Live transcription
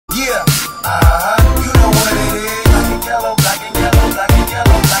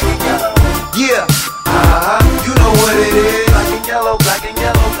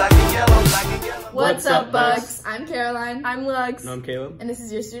Alex. And I'm Caleb. And this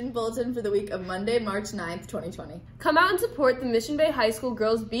is your student bulletin for the week of Monday, March 9th, 2020. Come out and support the Mission Bay High School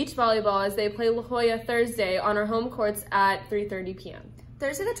girls beach volleyball as they play La Jolla Thursday on our home courts at 3:30 p.m.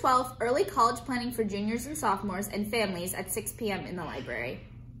 Thursday the 12th, early college planning for juniors and sophomores and families at 6 p.m. in the library.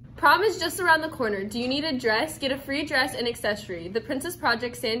 Prom is just around the corner. Do you need a dress? Get a free dress and accessory. The Princess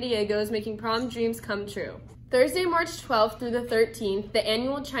Project San Diego is making prom dreams come true. Thursday, March 12th through the 13th, the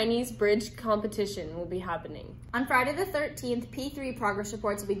annual Chinese Bridge competition will be happening. On Friday the 13th, P3 progress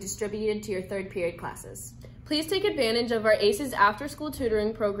reports will be distributed to your third period classes. Please take advantage of our ACES after-school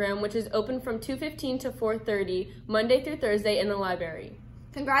tutoring program, which is open from 2:15 to 4:30, Monday through Thursday in the library.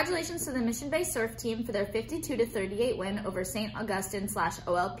 Congratulations to the Mission Bay Surf team for their 52-38 win over St.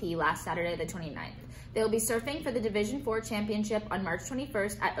 Augustine/OLP last Saturday the 29th. They will be surfing for the Division IV championship on March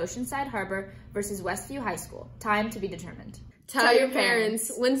 21st at Oceanside Harbor versus Westview High School. Time to be determined. Tell your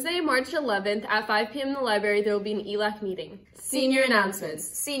parents. Wednesday, March 11th at 5 p.m. in the library, there will be an ELAC meeting. Senior announcements.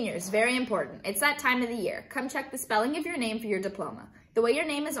 Seniors, very important. It's that time of the year. Come check the spelling of your name for your diploma. The way your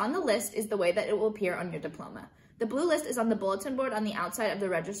name is on the list is the way that it will appear on your diploma. The blue list is on the bulletin board on the outside of the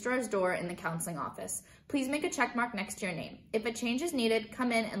registrar's door in the counseling office. Please make a check mark next to your name. If a change is needed,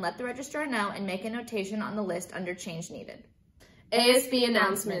 come in and let the registrar know and make a notation on the list under change needed. ASB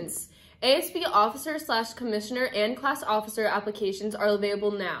announcements. ASB officer/commissioner and class officer applications are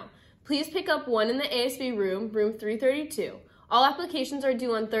available now. Please pick up one in the ASB room 332. All applications are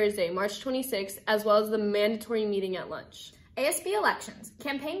due on Thursday, March 26th, as well as the mandatory meeting at lunch. ASB elections.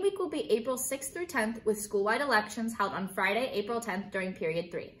 Campaign week will be April 6th through 10th with school-wide elections held on Friday, April 10th during period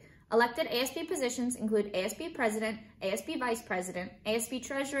 3. Elected ASB positions include ASB President, ASB Vice President, ASB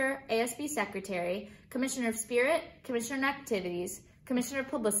Treasurer, ASB Secretary, Commissioner of Spirit, Commissioner of Activities, Commissioner of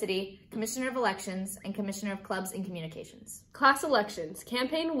Publicity, Commissioner of Elections, and Commissioner of Clubs and Communications. Class elections.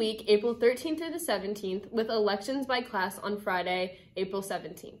 Campaign week, April 13th through the 17th, with elections by class on Friday, April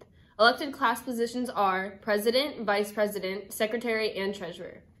 17th. Elected class positions are President, Vice President, Secretary, and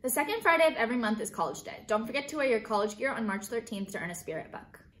Treasurer. The second Friday of every month is College Day. Don't forget to wear your college gear on March 13th to earn a Spirit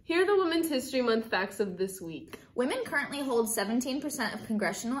Buck. Here are the Women's History Month facts of this week. Women currently hold 17% of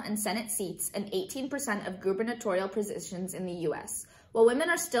congressional and Senate seats and 18% of gubernatorial positions in the U.S. While women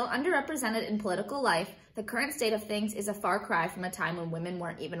are still underrepresented in political life, the current state of things is a far cry from a time when women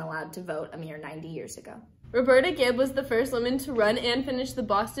weren't even allowed to vote a mere 90 years ago. Roberta Gibb was the first woman to run and finish the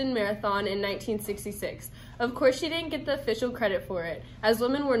Boston Marathon in 1966. Of course, she didn't get the official credit for it, as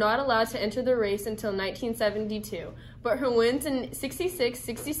women were not allowed to enter the race until 1972. But her wins in 66,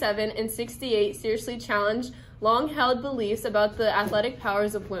 67, and 68 seriously challenged long-held beliefs about the athletic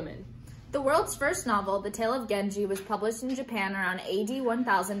powers of women. The world's first novel, The Tale of Genji, was published in Japan around AD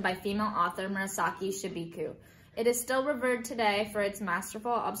 1000 by female author Murasaki Shibiku. It is still revered today for its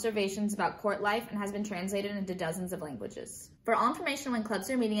masterful observations about court life and has been translated into dozens of languages. For all information when clubs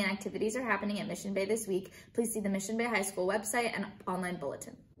are meeting and activities are happening at Mission Bay this week, please see the Mission Bay High School website and online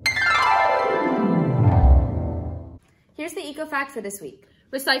bulletin. Here's the eco fact for this week.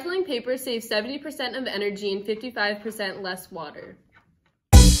 Recycling paper saves 70% of energy and 55% less water.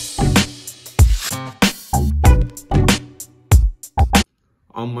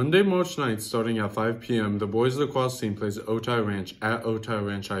 On Monday, March 9th, starting at 5 p.m., the boys lacrosse team plays Otay Ranch at Otay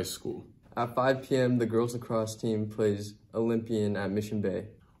Ranch High School. At 5 p.m., the girls lacrosse team plays Olympian at Mission Bay.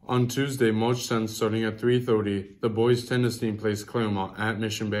 On Tuesday, March 10th, starting at 3:30, the boys tennis team plays Claremont at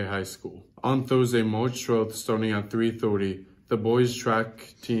Mission Bay High School. On Thursday, March 12th, starting at 3:30, the boys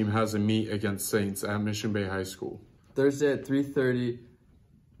track team has a meet against Saints at Mission Bay High School. Thursday at 3:30,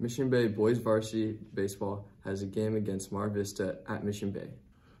 Mission Bay boys varsity baseball has a game against Mar Vista at Mission Bay.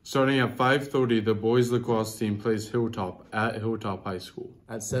 Starting at 5:30, the boys lacrosse team plays Hilltop at Hilltop High School.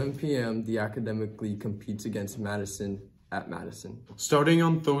 At 7 p.m., the academic league competes against Madison at Madison. Starting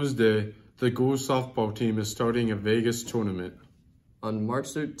on Thursday, the girls softball team is starting a Vegas tournament. On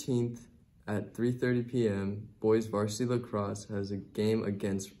March 13th at 3:30 p.m., boys varsity lacrosse has a game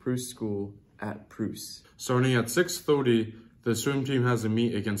against Pruce School at Pruce. Starting at 6:30, the swim team has a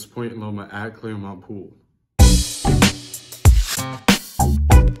meet against Point Loma at Claremont Pool.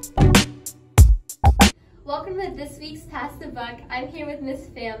 Welcome to this week's Pass the Buck. I'm here with Miss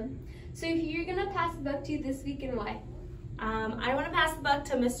Pham. So who you're gonna pass the buck to this week and why? I want to pass the buck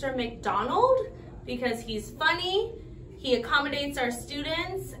to Mr. McDonald because he's funny, he accommodates our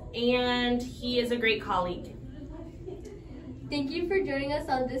students, and he is a great colleague. Thank you for joining us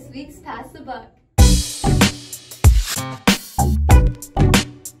on this week's Pass the Buck.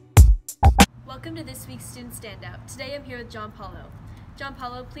 Welcome to this week's Student Standout. Today I'm here with John Paulo. John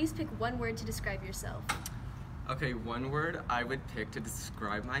Paulo, please pick one word to describe yourself. Okay, one word I would pick to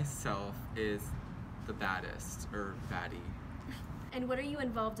describe myself is the baddest, or baddie. And what are you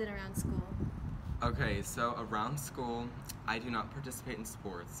involved in around school? Okay, so around school, I do not participate in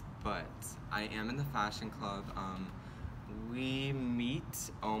sports, but I am in the fashion club. We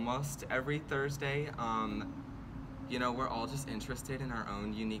meet almost every Thursday. You know, we're all just interested in our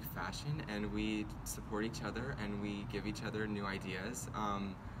own unique fashion, and we support each other and we give each other new ideas.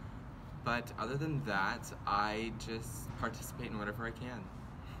 But other than that, I just participate in whatever I can.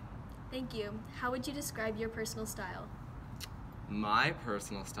 Thank you. How would you describe your personal style? My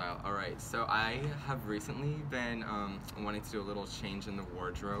personal style, all right. So I have recently been wanting to do a little change in the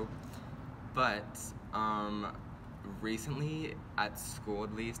wardrobe, but recently, at school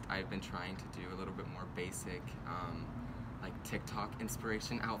at least, I've been trying to do a little bit more basic, like TikTok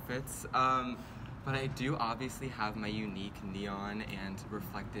inspiration outfits. But I do obviously have my unique neon and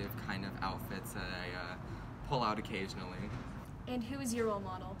reflective kind of outfits that I pull out occasionally. And who is your role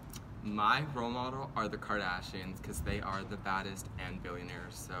model? My role model are the Kardashians because they are the baddest and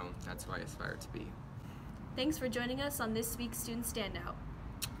billionaires, so that's who I aspire to be. Thanks for joining us on this week's Student Standout.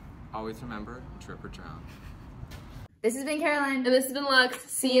 Always remember, trip or drown. This has been Caroline. And this has been Lux.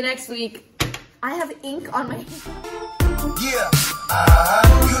 See you next week. I have ink on my Yeah,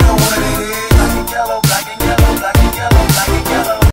 you know what it is. Black and yellow, black and yellow, black and yellow, black and yellow.